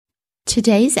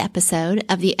Today's episode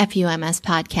of the FUMS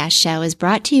podcast show is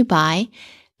brought to you by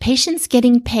Patients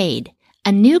Getting Paid,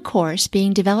 a new course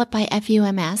being developed by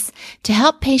FUMS to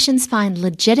help patients find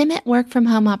legitimate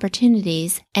work-from-home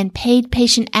opportunities and paid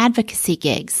patient advocacy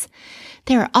gigs.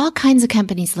 There are all kinds of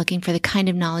companies looking for the kind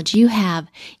of knowledge you have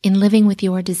in living with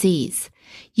your disease.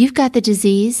 You've got the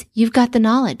disease, you've got the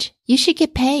knowledge. You should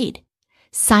get paid.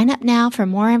 Sign up now for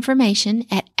more information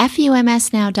at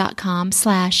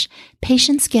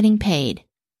fumsnow.com/patientsgettingpaid.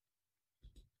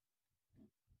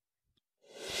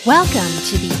 Welcome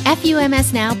to the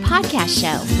FUMS Now podcast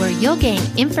show, where you'll gain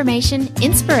information,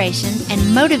 inspiration,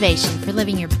 and motivation for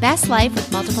living your best life with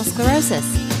multiple sclerosis.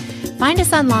 Find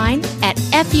us online at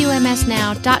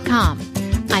fumsnow.com.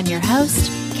 I'm your host,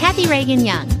 Kathy Reagan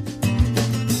Young.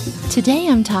 Today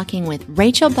I'm talking with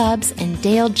Rachel Bubbs and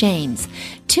Dale James,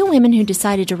 two women who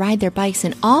decided to ride their bikes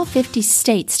in all 50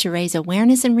 states to raise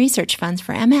awareness and research funds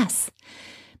for MS.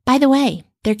 By the way,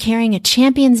 they're carrying a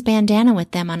champion's bandana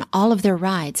with them on all of their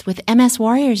rides with MS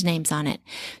Warriors names on it.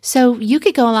 So you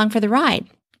could go along for the ride.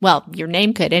 Well, your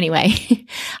name could anyway.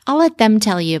 I'll let them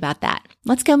tell you about that.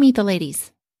 Let's go meet the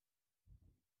ladies.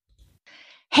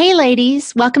 Hey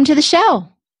ladies, welcome to the show.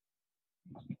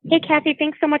 Hey Kathy,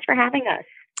 thanks so much for having us.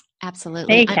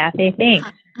 Absolutely. Hey, Kathy. Thanks.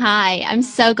 Hi. I'm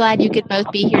so glad you could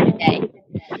both be here today.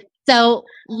 So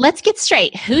let's get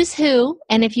straight. Who's who?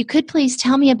 And if you could please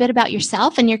tell me a bit about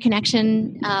yourself and your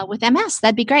connection with MS,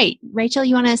 that'd be great. Rachel,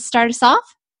 you want to start us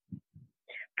off?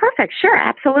 Perfect. Sure.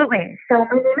 Absolutely. So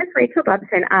my name is Rachel Bubbs,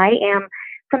 and I am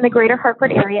from the greater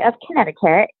Hartford area of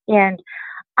Connecticut. And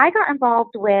I got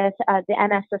involved with the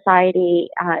MS Society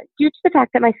due to the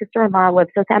fact that my sister-in-law lives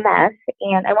with MS,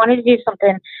 and I wanted to do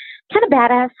something kind of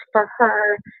badass for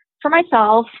her, for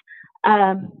myself,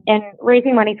 and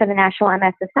raising money for the National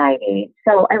MS Society.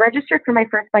 So I registered for my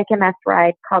first Bike MS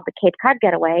ride called the Cape Cod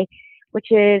Getaway,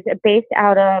 which is based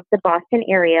out of the Boston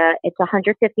area. It's a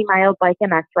 150-mile Bike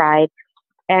MS ride,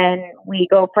 and we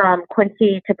go from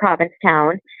Quincy to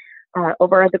Provincetown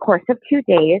over the course of 2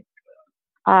 days.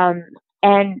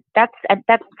 And that's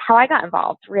how I got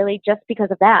involved, really, just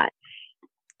because of that.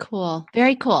 Cool.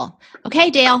 Very cool. Okay,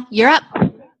 Dale, you're up.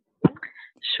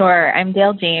 Sure. I'm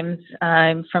Dale James.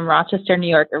 I'm from Rochester, New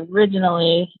York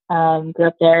originally, grew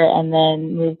up there and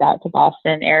then moved out to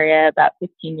Boston area about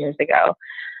 15 years ago.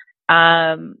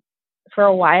 For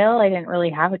a while, I didn't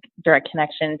really have a direct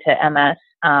connection to MS.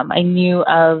 I knew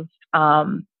of,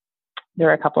 there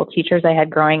were a couple of teachers I had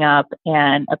growing up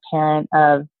and a parent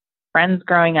of friends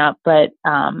growing up, but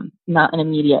not an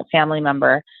immediate family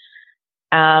member.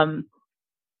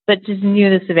 But just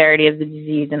knew the severity of the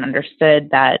disease and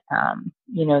understood that,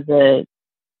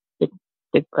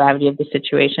 the gravity of the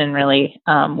situation really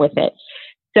with it.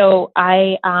 So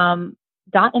I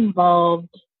got involved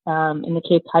in the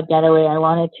Cape Cod Getaway. I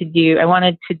wanted to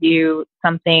do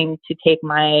something to take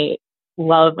my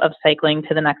love of cycling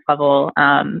to the next level.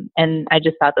 And I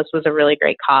just thought this was a really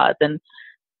great cause. And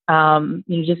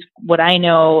just what I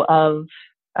know of,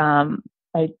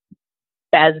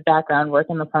 as background work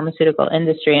in the pharmaceutical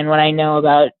industry and what I know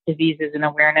about diseases and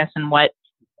awareness and what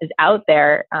is out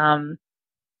there,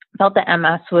 felt that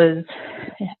MS was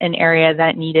an area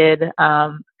that needed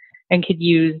and could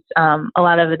use a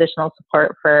lot of additional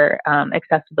support for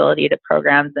accessibility to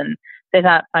programs. And they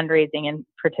thought fundraising and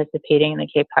participating in the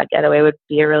Cape Cod Getaway would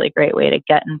be a really great way to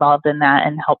get involved in that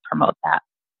and help promote that.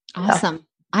 Awesome. So.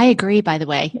 I agree, by the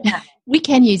way. Yeah. We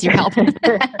can use your help.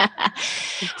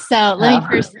 So let me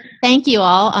first thank you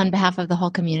all on behalf of the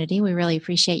whole community. We really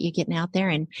appreciate you getting out there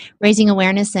and raising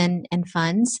awareness and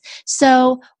funds.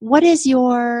 So what is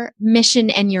your mission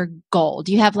and your goal?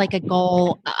 Do you have like a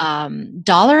goal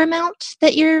dollar amount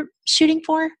that you're shooting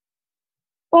for?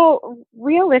 Well,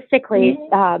 realistically,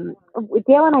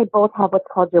 Dale and I both have what's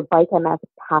called your Bike MS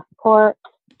Passport.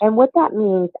 And what that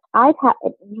means,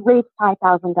 you raise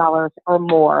 $5,000 or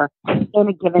more in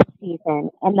a given season,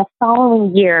 and the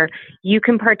following year you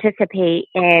can participate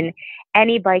in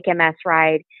any Bike MS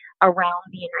ride around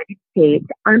the United States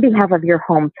on behalf of your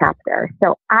home chapter.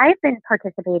 So I've been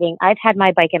participating. I've had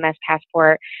my Bike MS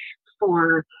Passport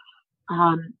for,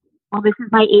 this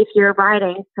is my 8th year of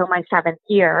riding, so my 7th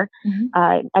year.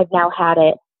 Mm-hmm. I've now had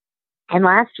it. And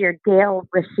last year, Dale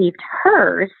received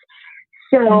hers.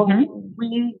 So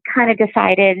we kind of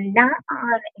decided not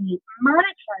on a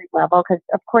monetary level, because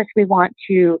of course we want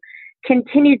to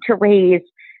continue to raise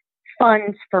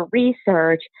funds for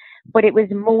research, but it was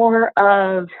more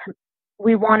of,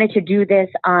 we wanted to do this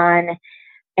on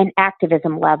an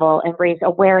activism level and raise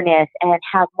awareness and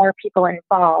have more people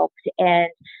involved and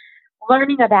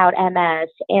learning about MS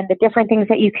and the different things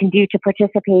that you can do to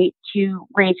participate to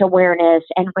raise awareness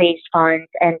and raise funds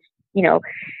and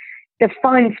the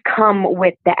funds come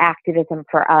with the activism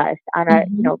for us. On a,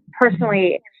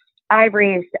 personally, I've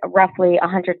raised roughly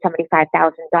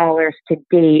 $175,000 to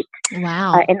date.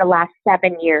 Wow. In the last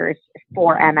 7 years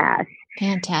for MS.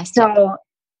 Fantastic. So,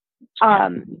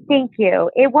 thank you.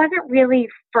 It wasn't really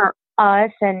for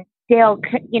us, and Dale,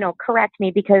 correct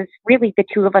me, because really the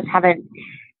two of us haven't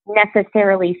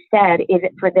necessarily said, is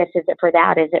it for this? Is it for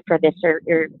that? Is it for this or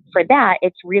for that?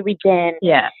 It's really been,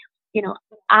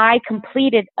 I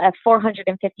completed a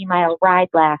 450-mile ride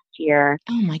last year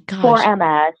for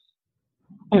MS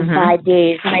in 5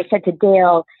 days. And I said to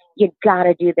Dale, you got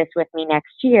to do this with me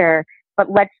next year, but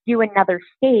let's do another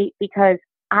state, because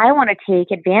I want to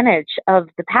take advantage of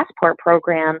the passport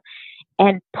program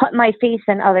and put my face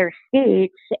in other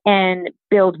states and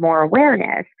build more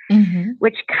awareness,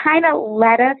 which kind of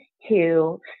led us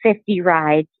to 50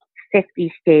 rides,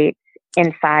 50 states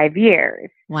in 5 years.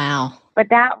 Wow. But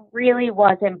that really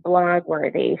wasn't blog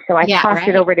worthy. So I tossed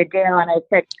it over to Dale and I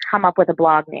said, come up with a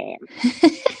blog name.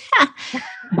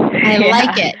 I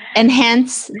like it. And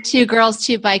hence 2 Girls,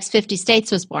 2 Bikes, 50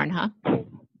 States was born, huh?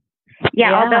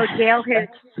 Yeah, although Dale has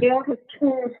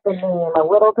changed the name a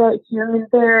little bit here and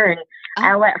there, and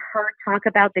I'll let her talk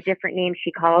about the different names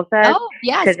she calls us. Oh,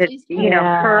 yes. Because it's,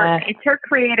 it's her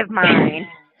creative mind.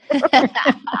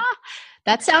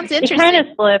 That sounds interesting.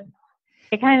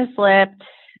 It kind of slipped.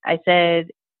 I said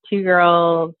 2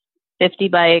 girls, 50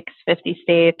 bikes, 50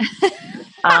 states.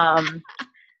 I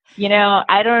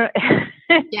don't,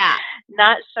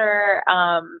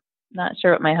 not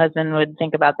sure what my husband would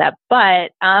think about that,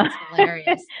 but, that's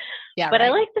hilarious. Yeah, but I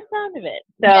like the sound of it.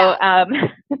 So,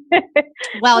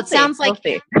 well, it sounds like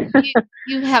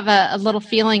you have a little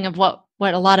feeling of what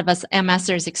a lot of us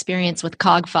MSers experience with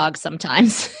cog fog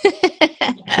sometimes.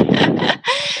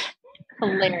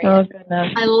 Hilarious. Oh,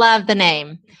 goodness. I love the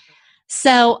name.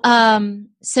 So,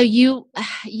 you,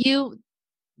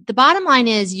 the bottom line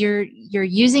is you're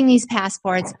using these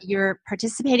passports. You're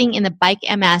participating in the Bike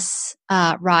MS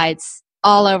rides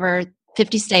all over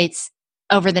 50 states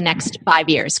over the next 5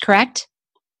 years, correct?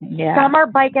 Yeah. Some are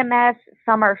Bike MS,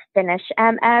 some are Finish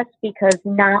MS, because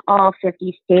not all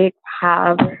 50 states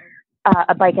have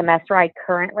a Bike MS ride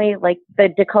currently. Like the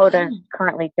Dakotas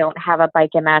currently don't have a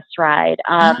Bike MS ride.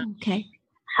 Okay.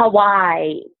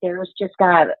 Hawaii, theirs just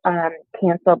got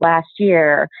canceled last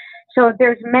year. So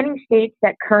there's many states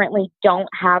that currently don't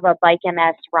have a Bike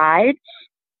MS ride.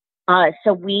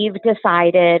 So we've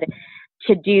decided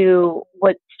to do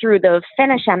through the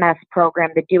Finish MS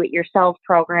program, the do-it-yourself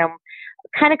program,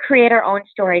 kind of create our own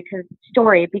story,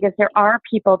 because there are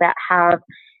people that have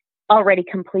already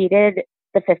completed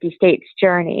the 50 states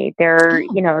journey. They're,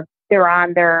 they're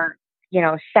on their,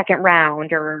 second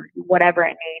round or whatever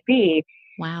it may be.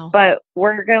 Wow. But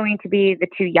we're going to be the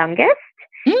 2 youngest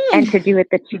and to do it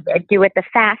the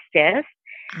fastest,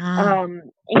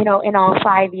 in all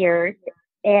 5 years.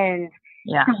 And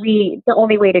the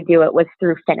only way to do it was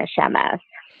through Finish MS.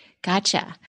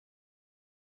 Gotcha.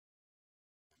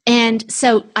 And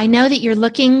so I know that you're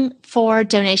looking for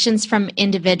donations from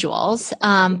individuals,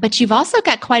 but you've also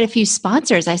got quite a few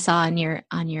sponsors I saw on your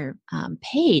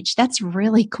page. That's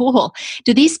really cool.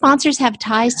 Do these sponsors have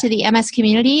ties to the MS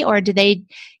community, or do they,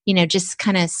 just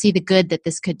kind of see the good that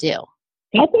this could do?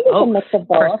 I think it's a mix of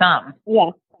both. For some.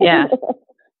 Yeah. Yeah.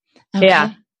 Okay.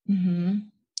 Yeah. Mm-hmm.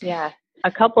 Yeah.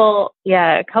 A couple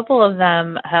of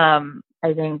them,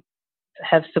 I think,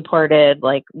 have supported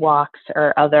like walks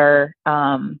or other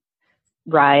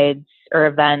rides or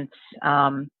events.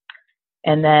 And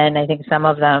then I think some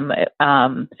of them,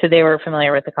 so they were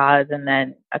familiar with the cause, and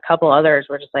then a couple others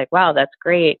were just like, wow, that's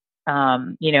great.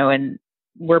 And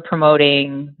we're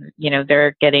promoting,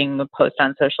 they're getting a post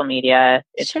on social media.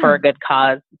 It's for a good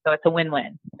cause. So it's a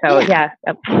win-win. So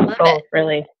both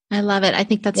really. I love it. I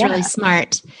think that's really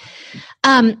smart.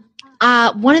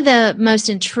 One of the most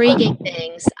intriguing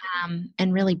things,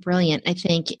 and really brilliant, I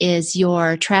think, is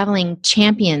your Traveling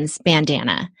Champions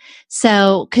bandana.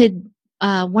 So could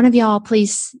one of y'all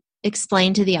please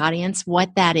explain to the audience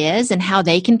what that is and how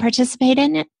they can participate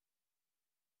in it?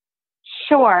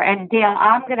 Sure. And Dale,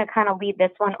 I'm going to kind of lead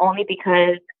this one only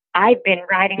because I've been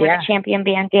riding with a Champion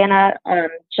bandana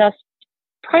just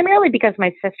primarily because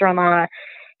my sister-in-law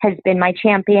has been my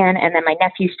champion, and then my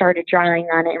nephew started drawing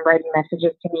on it and writing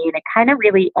messages to me, and it kind of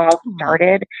really all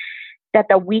started that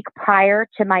the week prior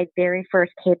to my very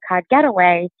first Cape Cod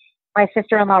getaway, my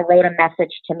sister-in-law wrote a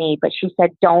message to me, but she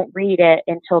said, don't read it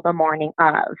until the morning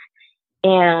of.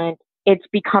 And it's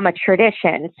become a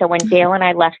tradition. So when Dale and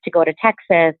I left to go to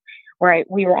Texas, where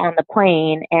we were on the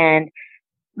plane, and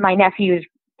my nephews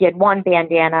did one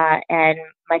bandana and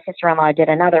my sister-in-law did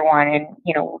another one, and,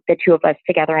 the two of us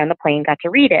together on the plane got to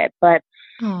read it. But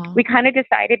Aw. we kind of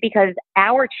decided, because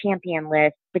our champion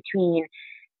list between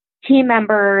team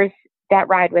members that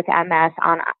ride with MS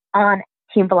on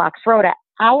Team Velox Rota,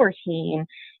 our team,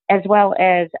 as well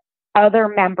as other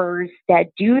members that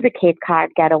do the Cape Cod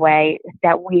getaway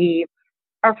that we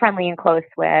are friendly and close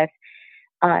with,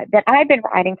 that I've been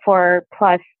riding for,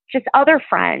 plus just other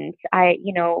friends.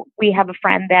 We have a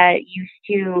friend that used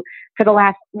to, for the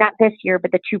last, not this year,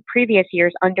 but the 2 previous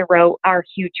years, underwrote our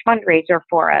huge fundraiser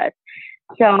for us.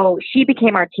 So she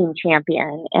became our team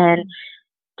champion. And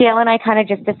Dale and I kind of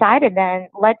just decided, then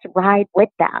let's ride with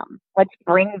them. Let's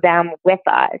bring them with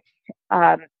us.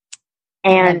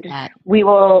 And we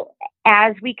will,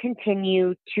 as we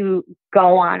continue to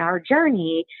go on our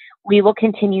journey, we will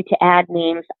continue to add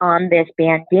names on this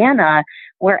bandana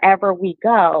wherever we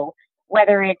go.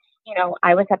 Whether it's,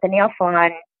 I was at the nail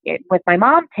salon with my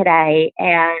mom today,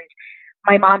 and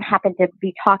my mom happened to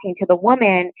be talking to the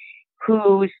woman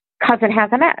whose cousin has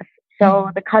MS.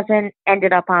 So the cousin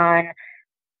ended up on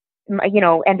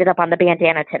the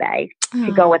bandana today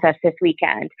to go with us this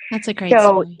weekend. That's a great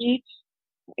story.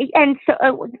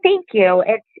 Thank you.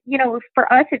 It's,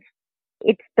 for us,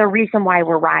 it's the reason why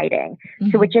we're riding.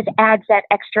 Mm-hmm. So it just adds that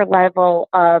extra level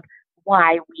of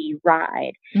why we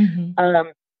ride. Mm-hmm.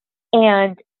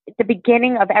 And at the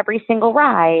beginning of every single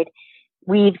ride,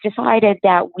 we've decided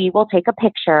that we will take a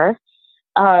picture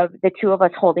of the two of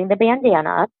us holding the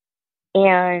bandana,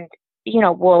 and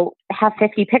we'll have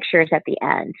 50 pictures at the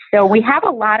end. So we have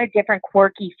a lot of different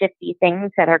quirky 50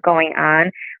 things that are going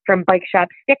on, from bike shop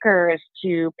stickers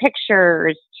to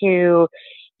pictures to,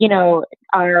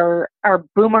 our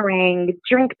boomerang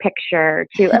drink picture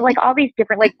to like all these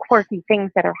different like quirky things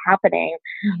that are happening.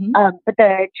 Mm-hmm. But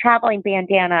the traveling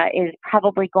bandana is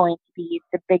probably going to be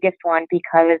the biggest one,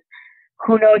 because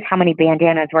who knows how many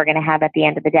bandanas we're going to have at the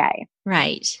end of the day.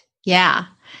 Right. Yeah.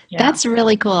 That's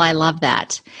really cool. I love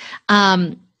that.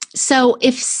 So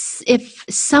if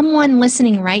someone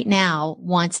listening right now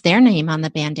wants their name on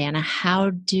the bandana, how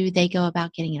do they go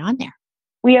about getting it on there?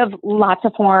 We have lots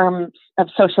of forms of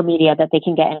social media that they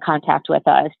can get in contact with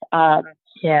us.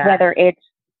 Whether it's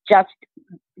just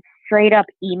straight up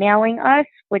emailing us,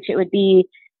 which it would be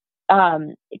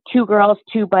 2 girls,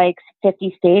 2 bikes,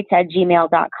 50 states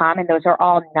 @gmail.com. And those are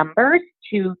all numbers,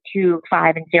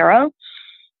 225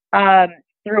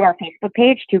 through our Facebook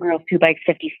page, 2 girls, 2 bikes,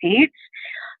 50 states.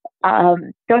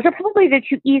 Those are probably the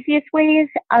 2 easiest ways.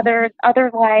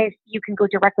 Otherwise, you can go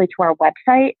directly to our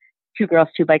website, 2 girls,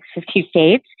 2 bikes, 50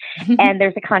 states. And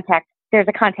there's a contact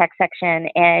section,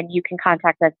 and you can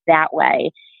contact us that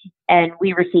way. And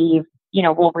we'll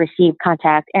receive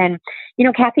contact. And,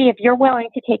 Kathy, if you're willing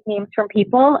to take names from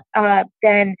people,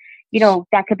 then,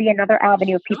 that could be another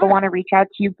avenue if people want to reach out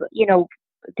to you,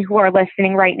 who are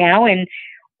listening right now, and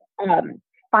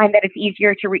find that it's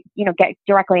easier to get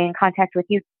directly in contact with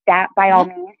you. That, by all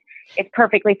means, it's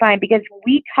perfectly fine, because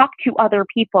we talk to other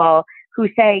people who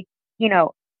say,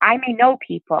 I may know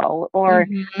people, or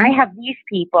I have these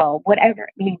people, whatever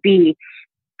it may be.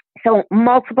 So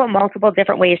multiple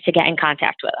different ways to get in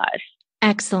contact with us.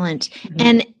 Excellent. Mm-hmm.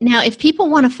 And now, if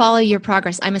people want to follow your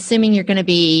progress, I'm assuming you're going to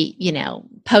be,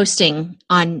 posting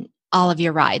on all of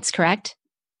your rides, correct?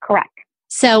 Correct.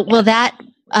 So will that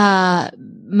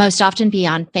most often be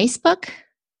on Facebook?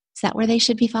 Is that where they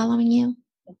should be following you?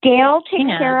 Dale takes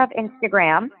care of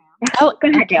Instagram. Oh, go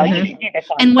ahead, Dale. Okay. You can do this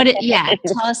one. And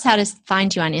tell us how to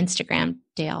find you on Instagram,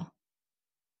 Dale.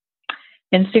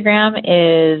 Instagram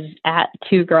is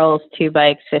 @2 girls, 2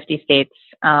 bikes, 50 states,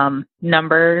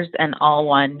 numbers and all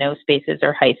one, no spaces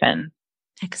or hyphens.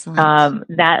 Excellent.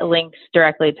 That links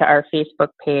directly to our Facebook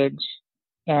page,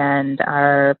 and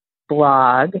our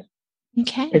blog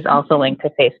is also linked to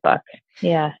Facebook.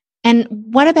 Yeah. And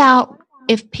what about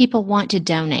if people want to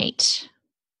donate?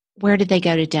 Where do they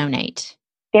go to donate?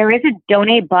 There is a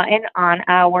donate button on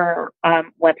our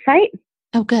website.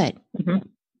 Oh, good. Mm-hmm.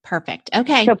 Perfect.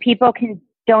 Okay. So people can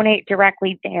donate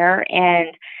directly there.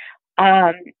 And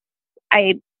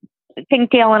I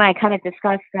think Dale and I kind of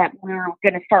discussed that we're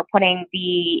going to start putting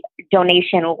the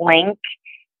donation link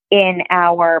in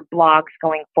our blogs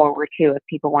going forward too, if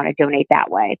people want to donate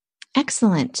that way.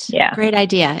 Excellent. Yeah. Great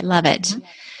idea. I love it. Mm-hmm.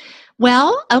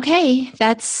 Well, okay.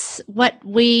 That's what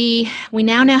we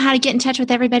now know how to get in touch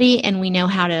with everybody, and we know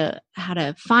how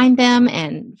to find them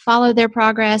and follow their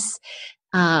progress.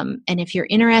 And if you're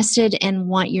interested and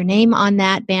want your name on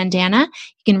that bandana,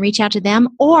 you can reach out to them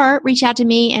or reach out to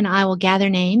me and I will gather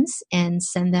names and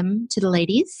send them to the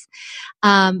ladies.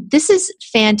 This is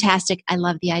fantastic. I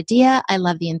love the idea. I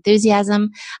love the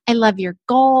enthusiasm. I love your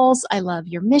goals. I love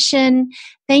your mission.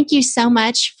 Thank you so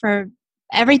much for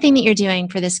everything that you're doing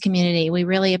for this community. We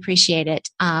really appreciate it.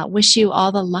 Wish you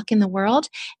all the luck in the world,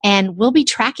 and we'll be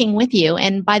tracking with you.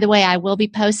 And by the way, I will be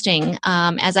posting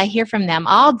as I hear from them.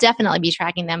 I'll definitely be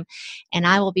tracking them, and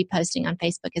I will be posting on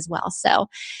Facebook as well. So,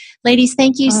 ladies,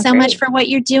 thank you so much for what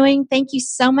you're doing. Thank you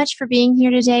so much for being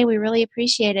here today. We really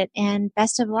appreciate it, and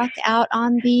best of luck out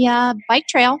on the bike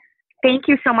trail. Thank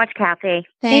you so much, Kathy.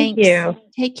 Thanks. Thank you.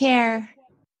 Take care.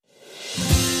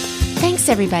 Thanks,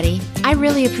 everybody. I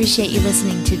really appreciate you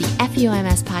listening to the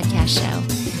FUMS podcast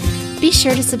show. Be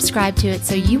sure to subscribe to it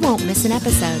so you won't miss an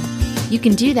episode. You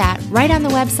can do that right on the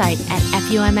website at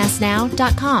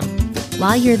FUMSnow.com.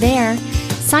 While you're there,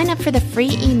 sign up for the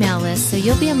free email list so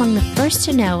you'll be among the first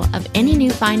to know of any new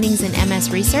findings in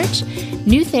MS research,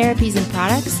 new therapies and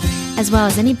products, as well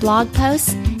as any blog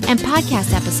posts and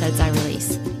podcast episodes I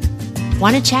release.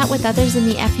 Want to chat with others in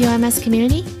the FUMS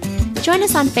community? Join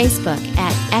us on Facebook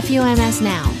at FUMS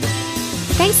Now.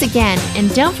 Thanks again,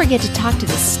 and don't forget to talk to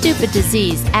the stupid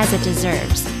disease as it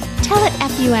deserves. Tell it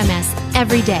FUMS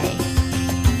every day.